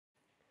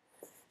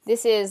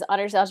This is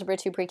Honors Algebra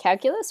 2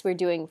 Pre-Calculus. We're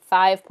doing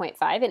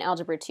 5.5 in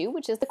Algebra 2,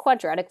 which is the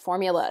quadratic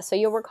formula. So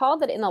you'll recall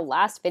that in the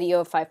last video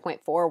of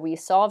 5.4, we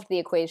solved the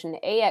equation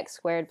ax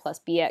squared plus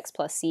bx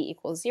plus c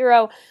equals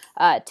 0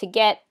 to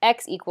get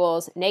x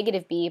equals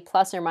negative b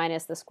plus or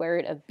minus the square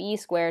root of b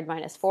squared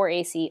minus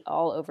 4ac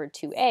all over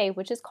 2a,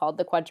 which is called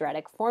the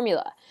quadratic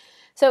formula.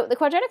 So the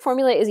quadratic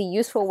formula is a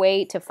useful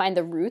way to find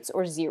the roots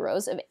or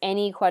zeros of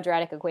any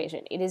quadratic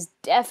equation. It is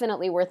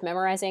definitely worth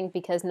memorizing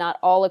because not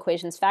all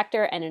equations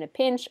factor, and in a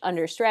pinch,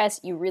 under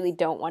stress, you really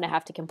don't want to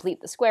have to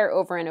complete the square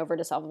over and over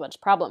to solve a bunch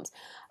of problems.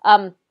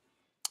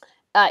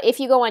 If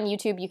you go on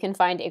YouTube, you can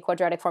find a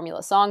quadratic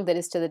formula song that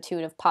is to the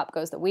tune of Pop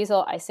Goes the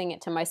Weasel. I sing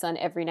it to my son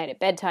every night at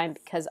bedtime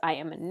because I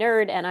am a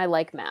nerd and I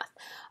like math.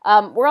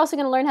 We're also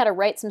going to learn how to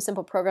write some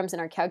simple programs in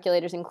our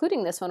calculators,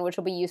 including this one, which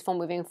will be useful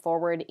moving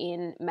forward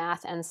in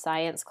math and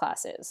science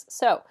classes.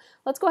 So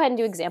let's go ahead and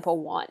do example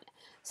 1.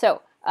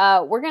 So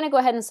we're going to go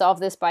ahead and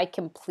solve this by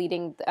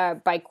completing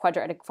by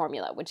quadratic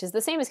formula, which is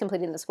the same as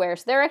completing the square.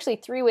 So there are actually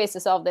 3 ways to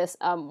solve this.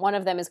 One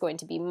of them is going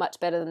to be much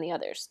better than the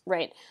others,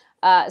 right?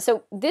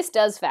 So this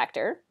does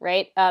factor,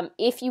 right?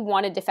 If you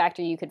wanted to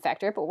factor, you could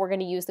factor it, but we're going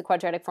to use the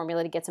quadratic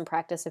formula to get some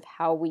practice of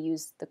how we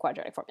use the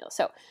quadratic formula.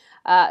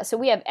 So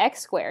we have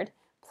x squared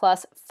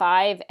plus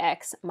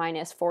 5x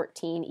minus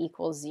 14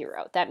 equals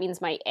 0. That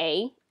means my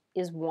a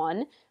is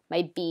 1,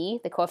 my b,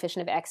 the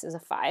coefficient of x, is a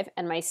 5,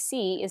 and my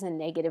c is a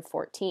negative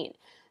 14.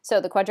 So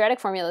the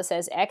quadratic formula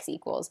says x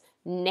equals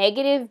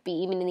negative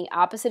b, meaning the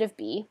opposite of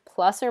b,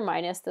 plus or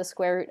minus the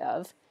square root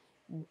of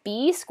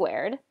b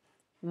squared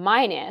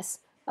minus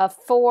a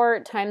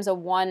 4 times a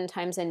 1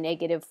 times a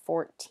negative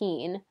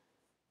 14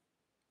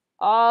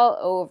 all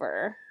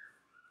over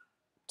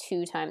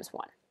 2 times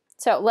 1.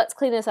 So let's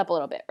clean this up a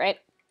little bit, right?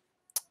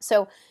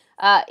 So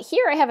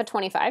here I have a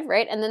 25,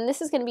 right? And then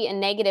this is going to be a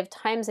negative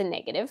times a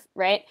negative,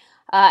 right?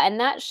 And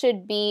that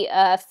should be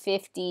a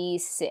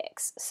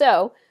 56.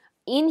 So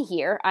in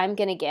here, I'm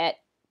going to get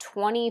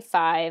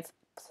 25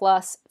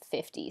 plus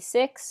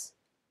 56,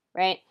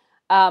 right?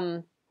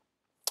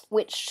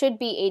 Which should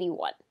be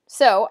 81.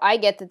 So I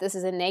get that this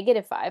is a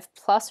negative 5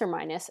 plus or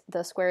minus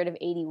the square root of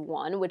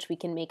 81, which we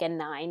can make a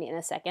 9 in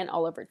a second,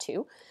 all over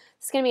 2.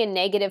 It's going to be a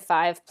negative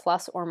 5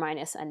 plus or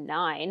minus a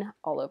 9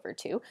 all over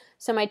 2.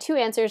 So my 2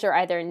 answers are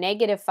either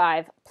negative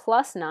 5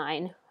 plus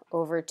 9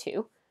 over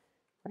 2,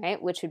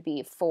 right, which would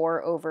be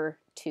 4 over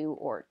 2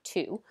 or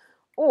 2,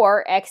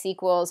 or x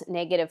equals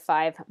negative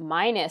 5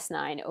 minus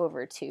 9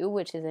 over 2,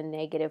 which is a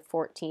negative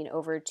 14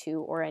 over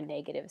 2 or a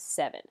negative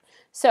 7.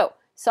 So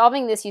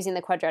solving this using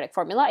the quadratic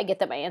formula, I get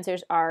that my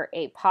answers are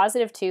a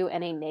positive 2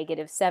 and a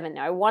negative 7.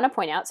 Now I want to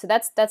point out, so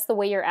that's the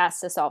way you're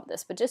asked to solve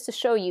this, but just to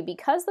show you,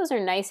 because those are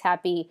nice,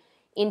 happy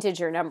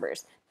integer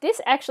numbers, this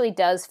actually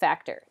does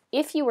factor.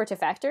 If you were to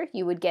factor,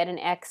 you would get an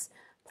x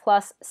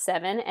plus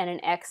 7 and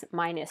an x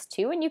minus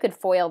 2, and you could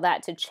FOIL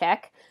that to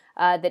check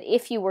that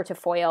if you were to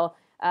FOIL,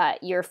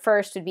 your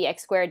first would be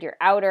x squared, your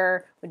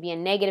outer would be a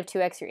negative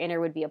 2x, your inner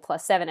would be a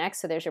plus 7x,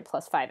 so there's your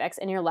plus 5x,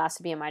 and your last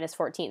would be a minus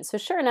 14. So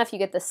sure enough, you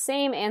get the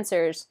same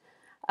answers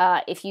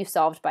if you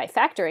solved by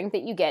factoring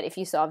that you get if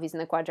you solve using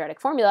the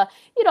quadratic formula.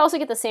 You'd also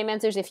get the same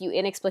answers if you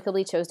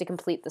inexplicably chose to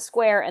complete the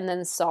square and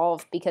then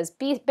solve, because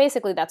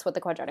basically that's what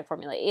the quadratic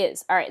formula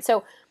is. All right,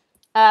 so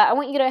I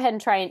want you to go ahead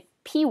and try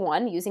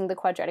P1 using the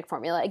quadratic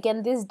formula.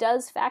 Again, this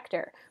does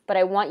factor, but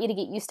I want you to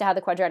get used to how the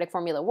quadratic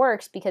formula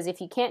works, because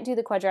if you can't do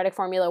the quadratic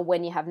formula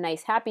when you have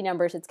nice, happy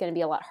numbers, it's going to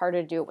be a lot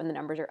harder to do it when the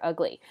numbers are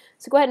ugly.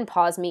 So go ahead and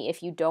pause me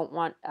if you don't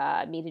want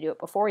me to do it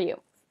before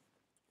you.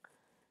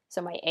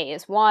 So my A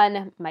is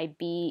 1, my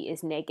B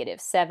is negative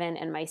 7,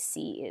 and my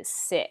C is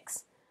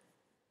 6.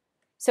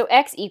 So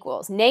x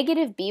equals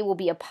negative b will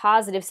be a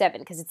positive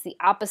 7 because it's the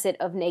opposite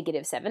of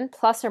negative 7,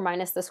 plus or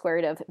minus the square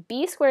root of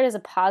b squared is a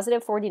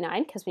positive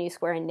 49, because when you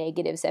square a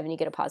negative 7 you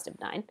get a positive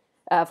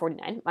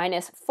 49,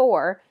 minus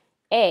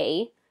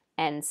 4a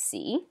and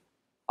c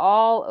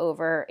all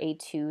over a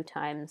 2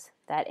 times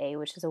that a,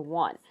 which is a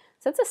 1.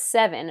 So that's a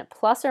 7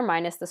 plus or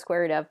minus the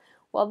square root of,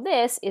 well,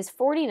 this is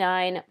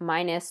 49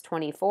 minus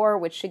 24,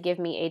 which should give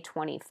me a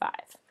 25,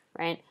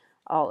 right,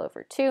 all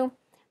over 2.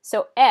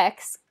 So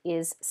x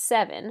is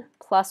 7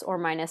 plus or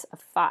minus a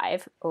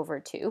 5 over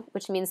 2,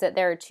 which means that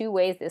there are 2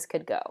 ways this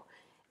could go.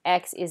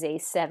 X is a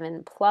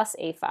 7 plus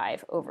a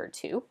 5 over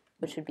 2,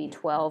 which would be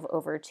 12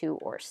 over 2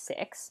 or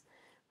 6,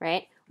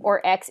 right?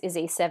 Or x is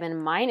a 7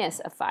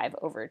 minus a 5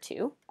 over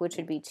 2, which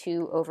would be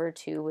 2 over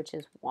 2, which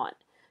is 1.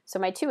 So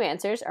my 2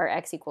 answers are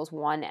x equals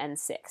 1 and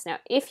 6. Now,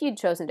 if you'd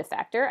chosen to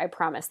factor, I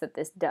promise that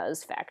this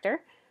does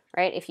factor,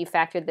 right? If you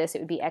factored this, it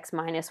would be x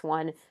minus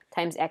 1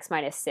 times x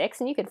minus 6,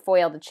 and you could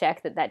FOIL to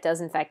check that that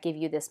does in fact give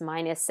you this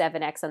minus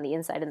 7x on the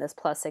inside and this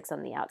plus 6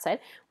 on the outside,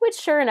 which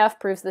sure enough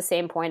proves the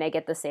same point. I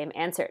get the same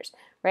answers,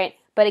 right?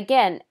 But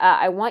again,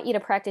 I want you to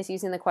practice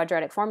using the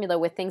quadratic formula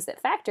with things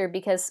that factor,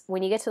 because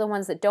when you get to the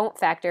ones that don't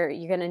factor,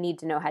 you're going to need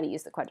to know how to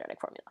use the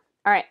quadratic formula.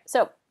 All right,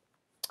 so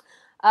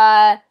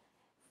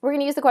we're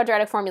going to use the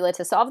quadratic formula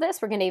to solve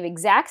this. We're going to give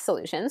exact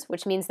solutions,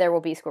 which means there will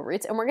be square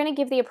roots, and we're going to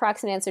give the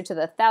approximate answer to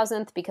the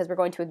 1,000th because we're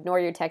going to ignore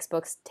your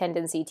textbook's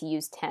tendency to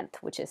use 10th,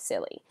 which is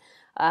silly.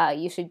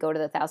 You should go to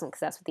the 1,000th because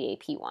that's what the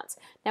AP wants.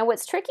 Now,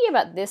 what's tricky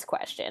about this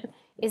question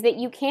is that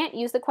you can't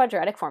use the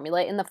quadratic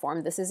formula in the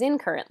form this is in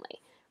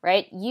currently,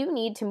 right? You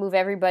need to move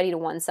everybody to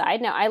one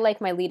side. Now, I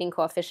like my leading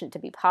coefficient to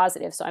be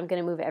positive, so I'm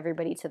going to move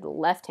everybody to the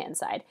left-hand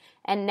side.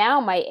 And now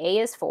my A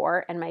is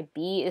 4, and my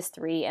B is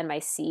 3, and my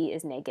C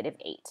is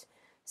 -8.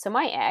 So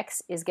my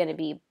x is going to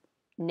be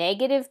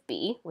negative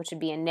b, which would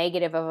be a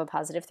negative of a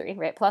positive 3,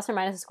 right? Plus or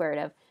minus the square root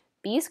of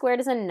b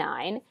squared is a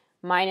 9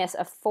 minus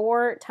a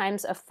 4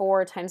 times a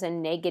 4 times a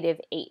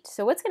 -8.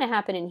 So what's going to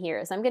happen in here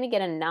is I'm going to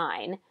get a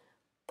 9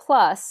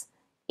 plus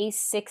a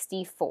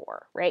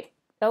 64, right?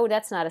 Oh,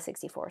 that's not a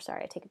 64.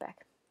 Sorry, I take it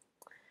back.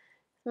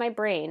 My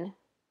brain.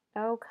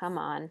 Oh, come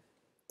on.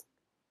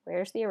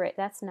 Where's the eraser?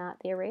 That's not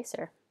the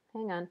eraser.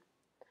 Hang on.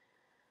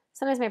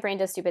 Sometimes my brain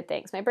does stupid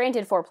things. My brain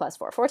did 4 plus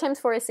 4. 4 times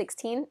 4 is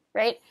 16,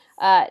 right?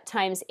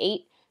 Times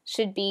 8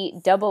 should be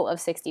double of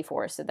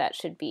 64, so that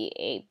should be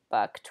a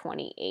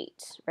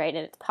 $1.28, right?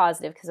 And it's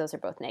positive because those are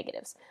both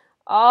negatives.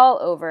 All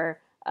over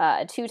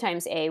 2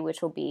 times a,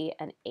 which will be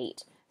an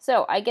 8.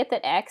 So I get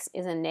that x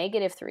is a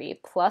 -3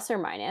 plus or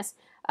minus.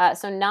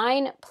 So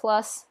 9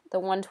 plus the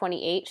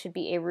 128 should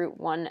be a root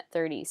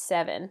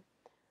 137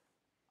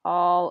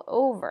 all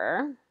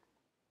over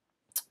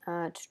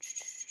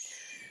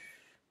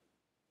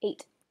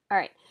 8. All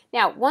right.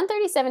 Now,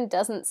 137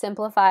 doesn't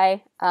simplify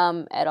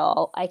at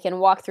all. I can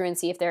walk through and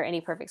see if there are any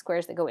perfect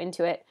squares that go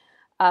into it.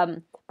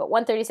 But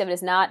 137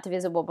 is not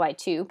divisible by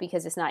 2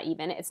 because it's not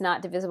even. It's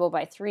not divisible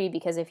by 3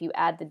 because if you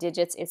add the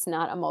digits, it's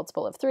not a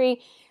multiple of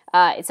 3.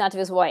 It's not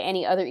divisible by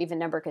any other even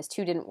number because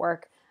 2 didn't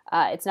work.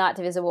 It's not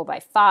divisible by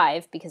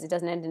 5 because it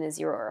doesn't end in a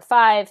 0 or a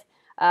 5.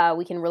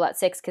 We can rule out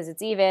 6 because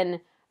it's even.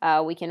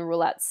 We can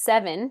rule out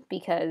 7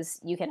 because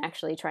you can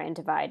actually try and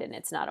divide and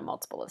it's not a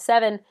multiple of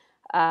 7.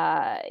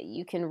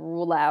 You can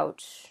rule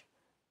out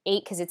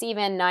 8 because it's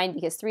even, 9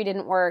 because 3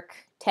 didn't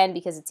work, 10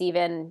 because it's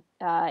even.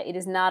 It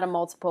is not a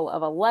multiple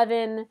of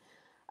 11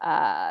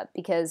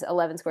 because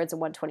 11 squared is a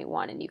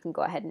 121, and you can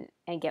go ahead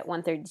and get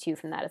 132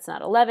 from that. It's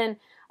not 11.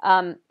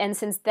 And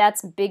since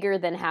that's bigger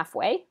than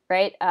halfway,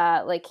 right,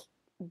 like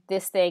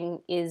this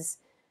thing is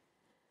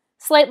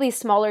slightly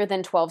smaller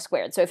than 12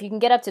 squared. So if you can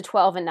get up to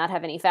 12 and not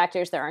have any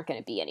factors, there aren't going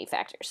to be any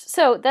factors.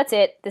 So that's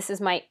it. This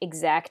is my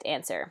exact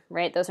answer,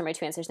 right? Those are my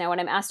two answers. Now, when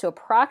I'm asked to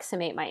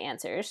approximate my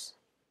answers,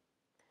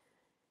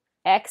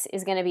 x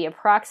is going to be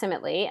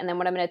approximately, and then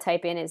what I'm going to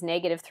type in is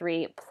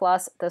 -3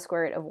 plus the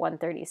square root of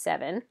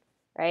 137,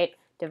 right,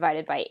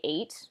 divided by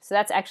 8. So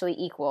that's actually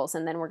equals,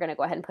 and then we're going to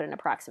go ahead and put an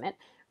approximate,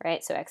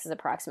 right? So x is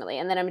approximately.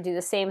 And then I'm going to do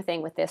the same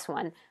thing with this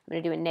one. I'm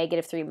going to do a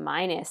 -3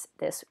 minus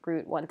this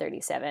root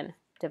 137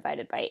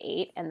 divided by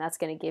 8, and that's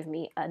going to give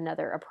me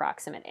another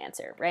approximate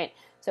answer, right?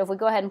 So if we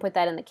go ahead and put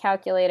that in the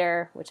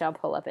calculator, which I'll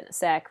pull up in a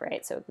sec,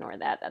 right? So ignore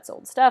that. That's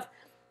old stuff.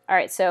 All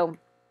right, so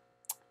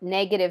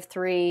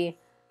 -3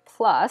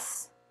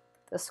 plus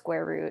the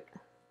square root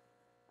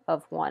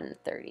of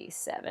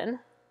 137,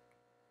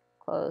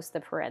 close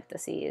the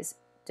parentheses,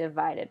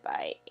 divided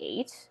by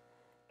 8.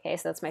 Okay,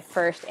 so that's my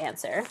first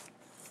answer.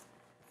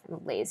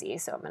 I'm lazy,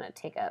 so I'm going to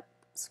take a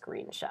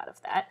screenshot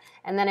of that.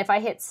 And then if I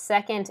hit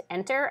second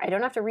enter, I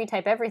don't have to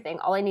retype everything.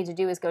 All I need to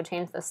do is go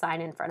change the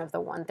sign in front of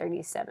the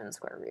 137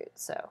 square root.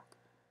 So,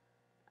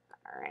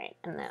 all right,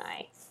 and then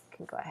I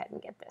can go ahead and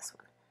get this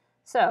one.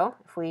 So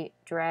if we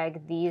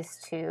drag these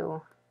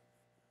two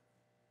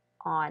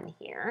on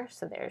here,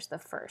 so there's the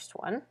first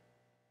one.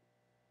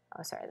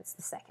 Oh, sorry, that's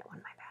the second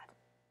one, my bad.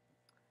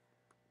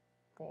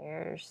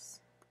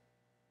 There's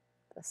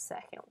the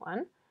second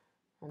one,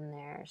 and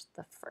there's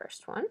the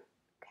first one,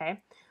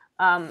 okay?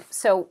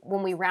 So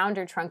when we round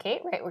or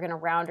truncate, right, we're going to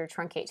round or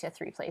truncate to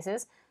 3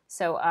 places.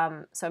 So,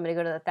 so I'm going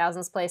to go to the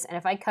thousands place, and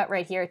if I cut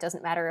right here, it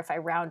doesn't matter if I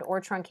round or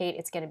truncate,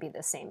 it's going to be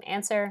the same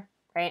answer,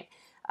 right?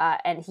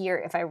 And here,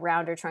 if I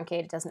round or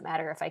truncate, it doesn't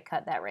matter if I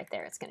cut that right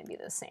there, it's going to be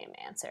the same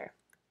answer.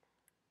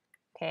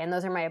 Okay, and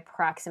those are my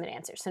approximate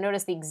answers. So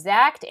notice the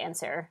exact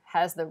answer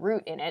has the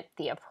root in it.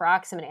 The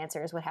approximate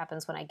answer is what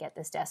happens when I get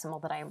this decimal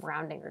that I am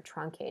rounding or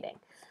truncating.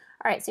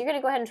 All right, so you're going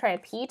to go ahead and try a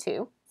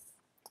P2.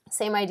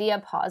 Same idea,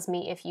 pause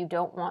me if you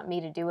don't want me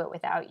to do it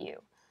without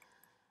you.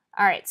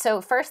 All right,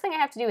 so first thing I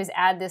have to do is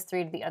add this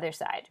 3 to the other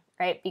side,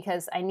 right?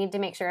 Because I need to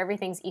make sure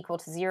everything's equal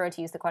to 0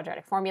 to use the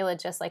quadratic formula,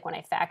 just like when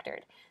I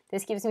factored.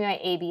 This gives me my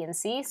a, b, and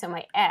c, so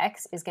my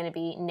x is going to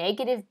be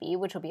 -b,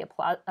 which will be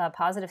a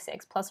positive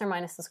 6, plus or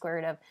minus the square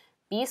root of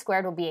b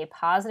squared will be a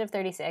positive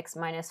 36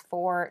 minus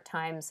 4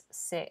 times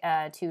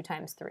 2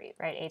 times 3,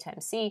 right? A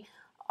times c,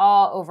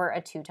 all over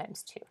a 2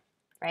 times 2,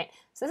 right?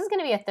 So this is going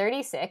to be a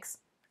 36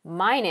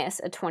 minus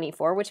a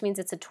 24, which means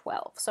it's a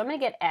 12. So I'm going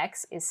to get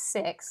x is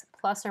 6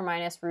 plus or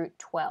minus root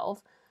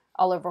 12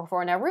 all over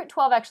 4. Now, root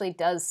 12 actually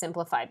does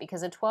simplify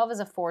because a 12 is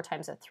a 4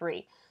 times a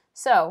 3.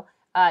 So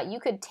you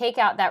could take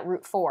out that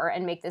root 4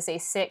 and make this a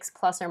 6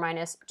 plus or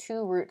minus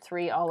 2 root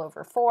 3 all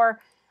over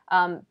 4.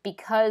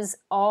 Because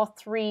all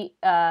three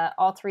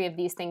of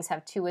these things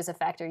have 2 as a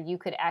factor, you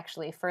could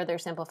actually further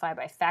simplify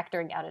by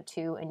factoring out a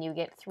 2, and you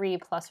get 3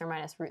 plus or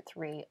minus root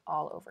 3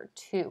 all over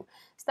 2.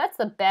 So that's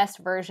the best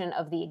version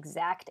of the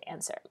exact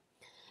answer.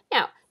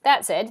 Now,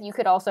 that said, you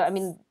could also, I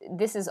mean,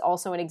 this is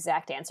also an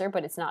exact answer,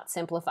 but it's not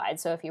simplified.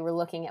 So if you were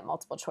looking at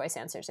multiple choice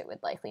answers, it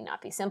would likely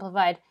not be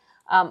simplified.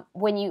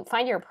 When you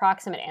find your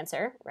approximate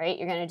answer, right,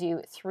 you're going to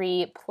do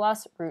 3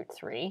 plus root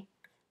 3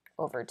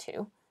 over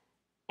 2.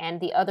 And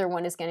the other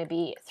one is going to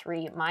be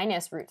 3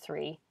 minus root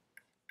 3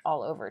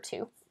 all over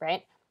 2,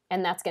 right?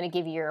 And that's going to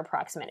give you your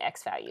approximate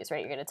x values, right?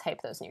 You're going to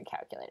type those in your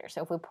calculator.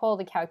 So if we pull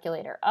the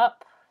calculator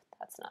up,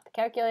 that's not the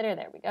calculator,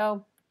 there we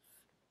go.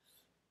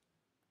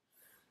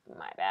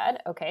 My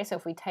bad. Okay, so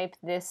if we type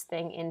this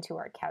thing into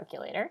our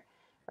calculator,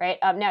 right?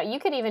 Now, you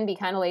could even be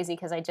kind of lazy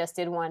because I just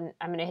did one.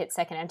 I'm going to hit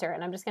second enter,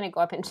 and I'm just going to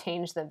go up and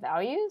change the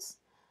values.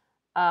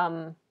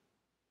 Oh,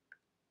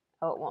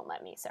 it won't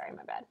let me. Sorry,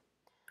 my bad.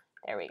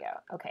 There we go.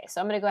 Okay, so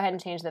I'm going to go ahead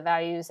and change the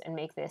values and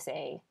make this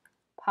a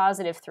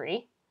positive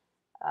 3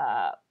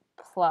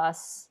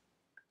 plus,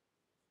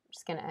 I'm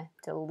just going to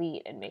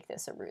delete and make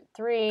this a root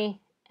 3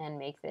 and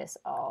make this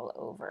all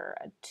over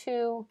a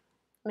 2.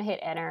 I'm going to hit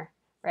enter,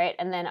 right?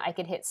 And then I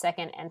could hit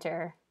second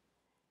enter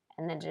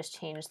and then just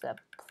change the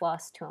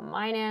plus to a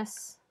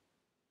minus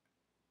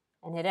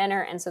and hit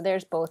enter. And so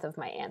there's both of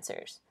my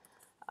answers.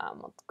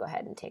 We'll go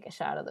ahead and take a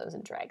shot of those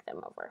and drag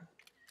them over.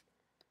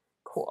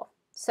 Cool.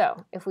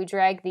 So if we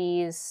drag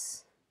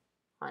these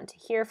onto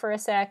here for a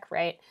sec,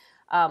 right,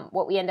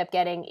 what we end up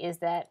getting is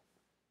that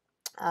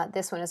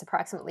this one is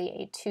approximately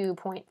a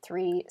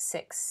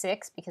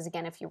 2.366, because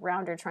again, if you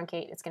round or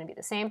truncate, it's going to be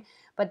the same.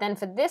 But then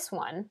for this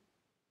one,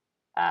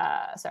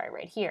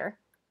 right here,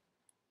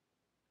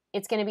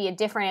 it's going to be a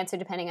different answer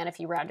depending on if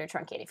you round or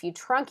truncate. If you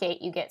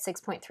truncate, you get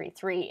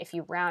 6.33. If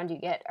you round, you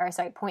get,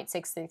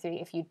 0.633.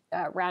 If you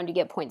round, you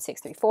get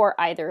 0.634.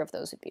 Either of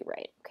those would be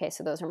right. Okay,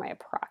 so those are my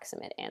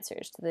approximate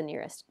answers to the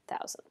nearest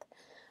thousandth.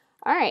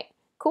 All right,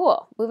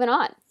 cool. Moving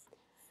on.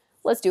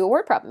 Let's do a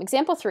word problem.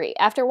 Example 3.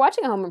 After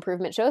watching a home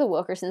improvement show, the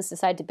Wilkersons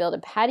decide to build a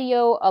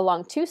patio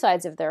along 2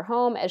 sides of their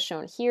home. As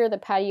shown here, the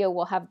patio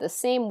will have the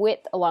same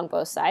width along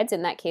both sides.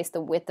 In that case,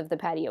 the width of the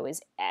patio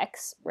is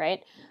x,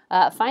 right?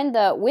 Find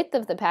the width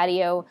of the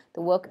patio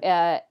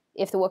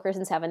if the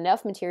Wilkersons have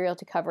enough material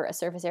to cover a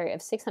surface area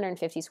of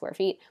 650 square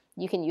feet.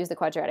 You can use the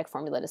quadratic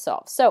formula to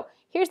solve. So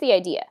here's the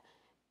idea.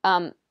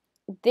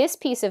 This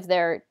piece of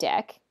their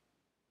deck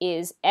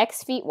is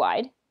x feet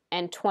wide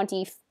and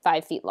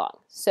 25 feet long.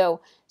 So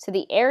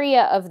the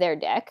area of their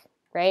deck,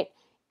 right,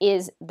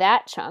 is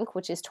that chunk,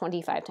 which is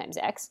 25 times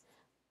x,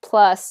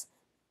 plus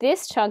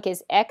this chunk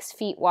is x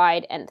feet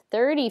wide and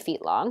 30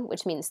 feet long,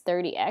 which means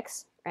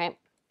 30x, right,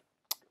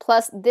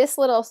 plus this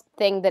little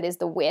thing that is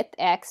the width,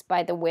 x,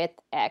 by the width,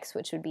 x,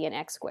 which would be an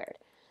x squared.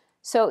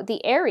 So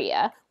the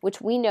area,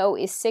 which we know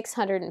is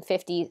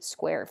 650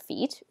 square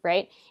feet,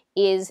 right,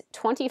 is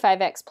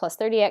 25x plus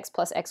 30x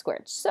plus x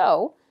squared.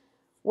 So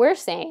we're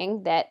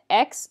saying that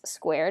x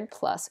squared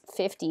plus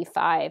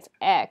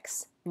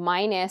 55x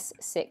minus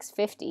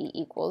 650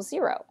 equals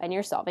 0, and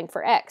you're solving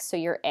for x. So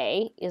your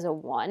a is a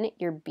 1,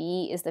 your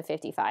b is the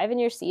 55, and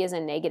your c is a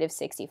negative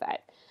 65.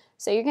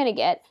 So you're going to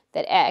get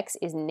that x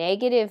is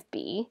negative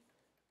b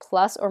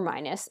plus or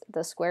minus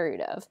the square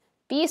root of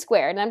b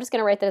squared, and I'm just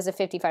going to write that as a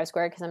 55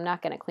 squared because I'm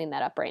not going to clean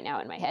that up right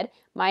now in my head,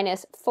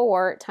 minus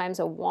 4 times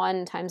a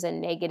 1 times a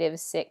negative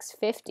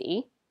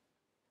 650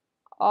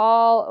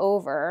 all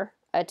over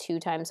a 2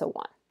 times a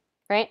 1,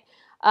 right?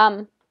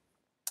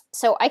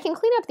 So I can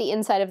clean up the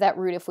inside of that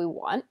root if we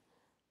want.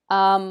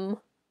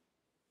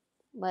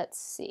 Let's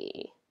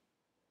see.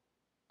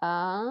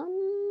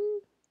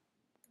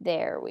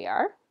 There we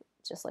are.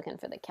 Just looking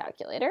for the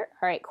calculator.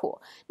 All right, cool.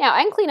 Now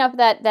I can clean up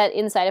that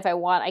inside if I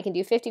want. I can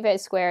do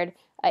 55 squared.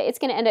 It's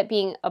going to end up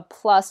being a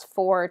plus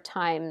 4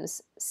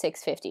 times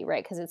 650,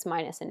 right? Because it's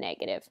minus a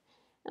negative.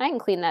 And I can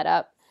clean that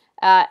up.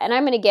 And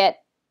I'm going to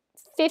get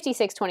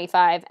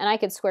 5625, and I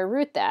could square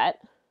root that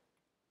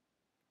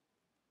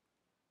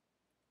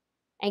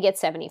and get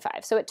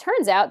 75. So it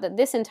turns out that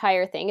this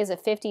entire thing is a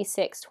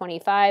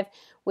 5625,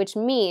 which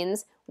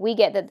means we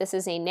get that this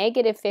is a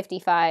negative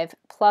 55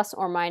 plus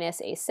or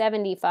minus a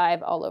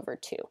 75 all over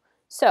 2.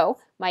 So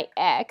my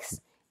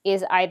x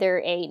is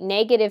either a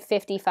negative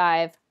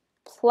 55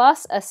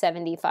 plus a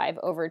 75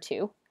 over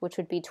 2, which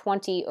would be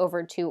 20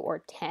 over 2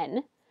 or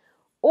 10,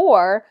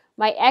 or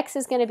my x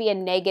is going to be a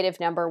negative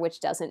number, which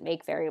doesn't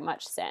make very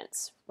much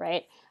sense,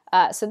 right?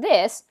 So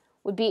this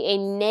would be a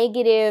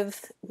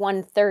negative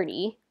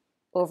 130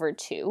 over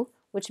 2,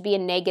 which would be a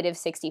negative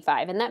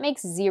 65, and that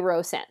makes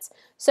 0 sense.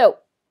 So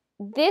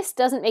this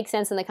doesn't make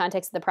sense in the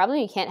context of the problem.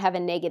 You can't have a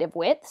negative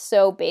width,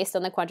 so based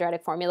on the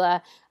quadratic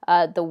formula,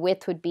 the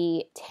width would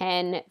be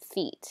 10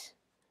 feet.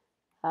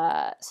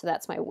 So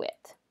that's my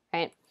width,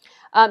 right?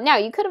 Now,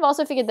 you could have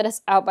also figured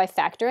this out by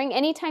factoring.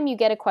 Anytime you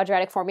get a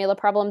quadratic formula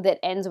problem that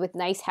ends with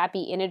nice,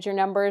 happy integer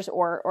numbers,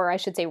 or I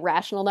should say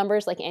rational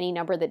numbers, like any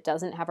number that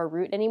doesn't have a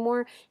root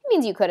anymore, it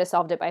means you could have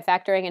solved it by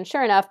factoring. And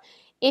sure enough,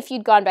 if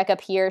you'd gone back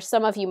up here,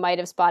 some of you might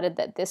have spotted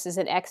that this is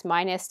an x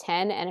minus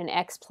 10 and an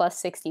x plus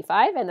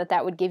 65, and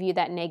that would give you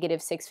that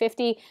negative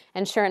 650.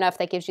 And sure enough,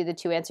 that gives you the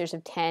two answers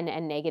of 10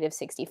 and negative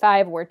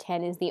 65, where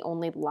 10 is the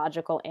only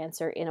logical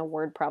answer in a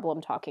word problem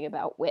talking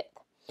about width.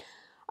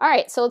 All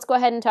right, so let's go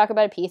ahead and talk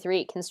about a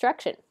P3,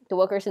 construction. The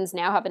Wilkersons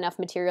now have enough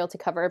material to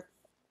cover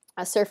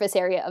a surface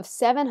area of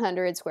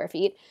 700 square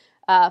feet.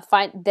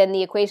 Then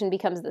the equation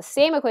becomes the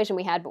same equation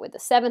we had, but with the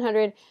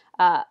 700.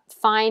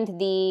 Find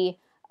the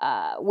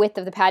width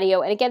of the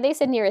patio. And again, they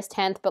said nearest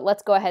tenth, but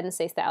let's go ahead and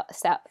say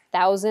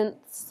thousandth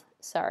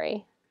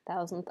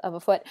of a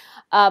foot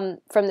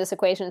from this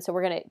equation. So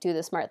we're going to do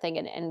the smart thing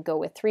and go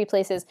with 3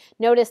 places.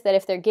 Notice that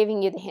if they're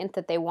giving you the hint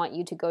that they want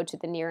you to go to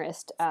the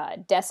nearest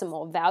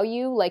decimal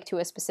value, like to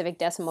a specific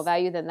decimal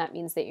value, then that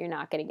means that you're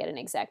not going to get an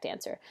exact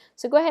answer.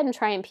 So go ahead and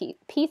try in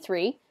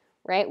P3,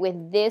 right,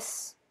 with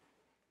this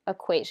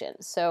equation.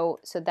 So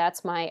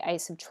that's I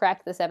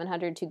subtract the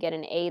 700 to get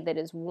an A that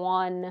is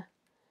 1.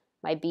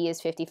 My B is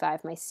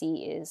 55, my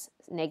C is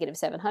negative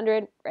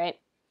 700, right?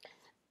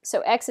 So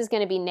x is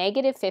going to be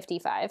negative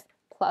 55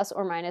 plus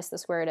or minus the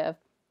square root of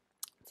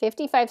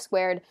 55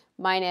 squared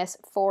minus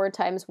 4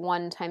 times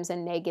 1 times a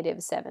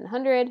negative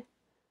 700,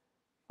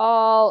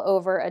 all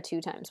over a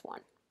 2 times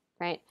 1,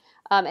 right?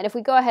 And if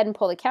we go ahead and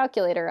pull the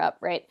calculator up,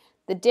 right,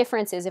 the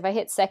difference is if I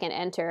hit second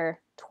enter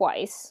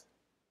twice,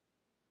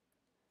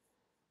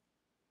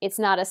 it's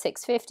not a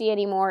 650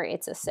 anymore,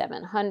 it's a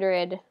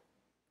 700.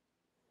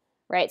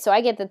 Right, so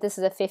I get that this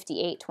is a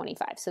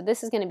 5825. So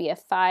this is going to be a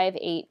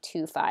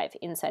 5825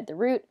 inside the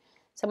root.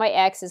 So my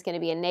x is going to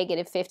be a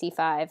negative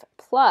 55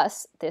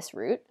 plus this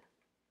root,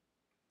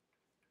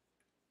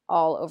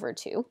 all over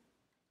 2.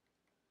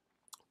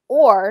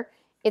 Or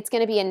it's going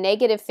to be a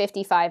negative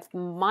 55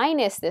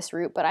 minus this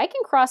root, but I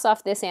can cross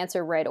off this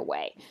answer right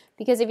away.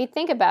 Because if you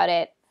think about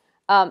it,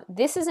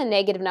 this is a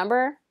negative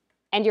number,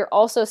 and you're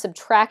also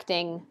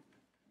subtracting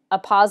a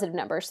positive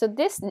number. So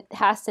this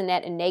has to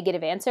net a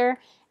negative answer,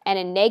 and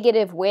a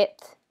negative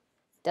width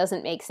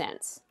doesn't make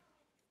sense,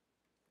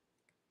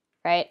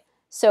 right?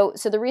 So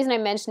the reason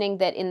I'm mentioning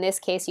that in this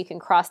case you can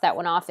cross that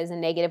one off is a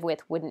negative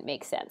width wouldn't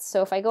make sense.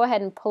 So if I go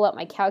ahead and pull up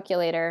my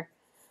calculator,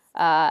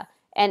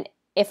 and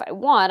if I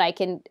want, I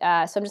can,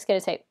 so I'm just going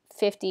to type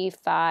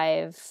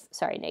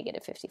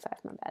negative 55,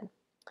 my bad.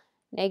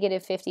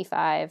 Negative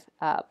 55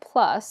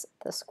 plus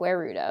the square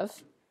root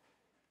of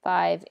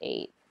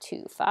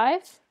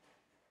 5825.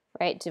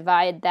 Right,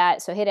 divide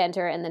that, so hit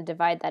enter and then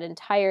divide that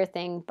entire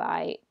thing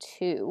by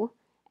 2,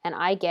 and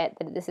I get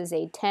that this is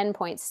a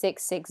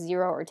 10.660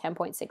 or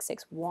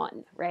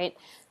 10.661, right?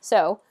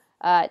 So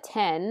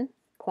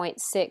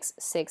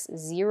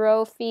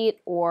 10.660 feet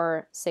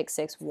or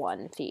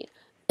 661 feet,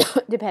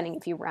 depending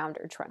if you round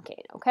or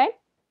truncate, okay?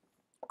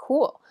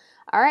 Cool.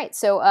 All right,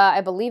 so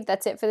I believe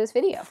that's it for this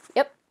video.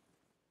 Yep.